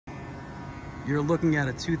You're looking at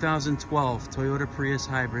a 2012 Toyota Prius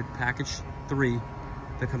Hybrid Pkg3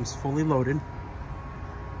 that comes fully loaded,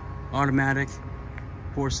 automatic,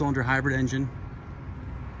 4-cylinder hybrid engine,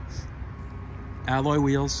 alloy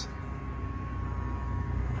wheels,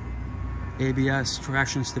 ABS,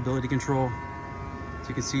 traction stability control. As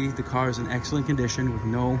you can see, the car is in excellent condition with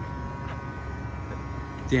no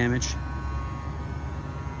damage.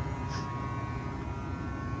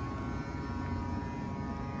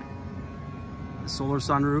 Solar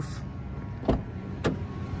sunroof.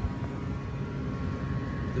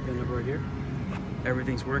 The bin over right here.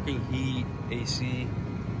 Everything's working. Heat, AC.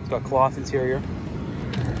 It's got cloth interior.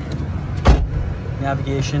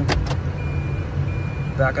 Navigation.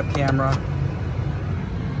 Backup camera.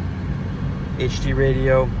 HD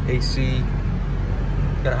radio. AC.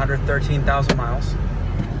 Got 113,000 miles.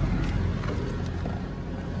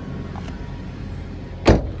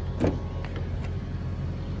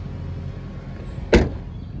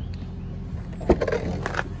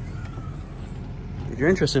 If you're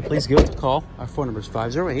interested, please give us a call. Our phone number is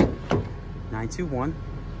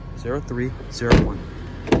 508-921-0301.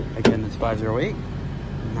 Again, that's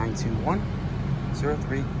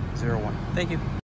 508-921-0301. Thank you.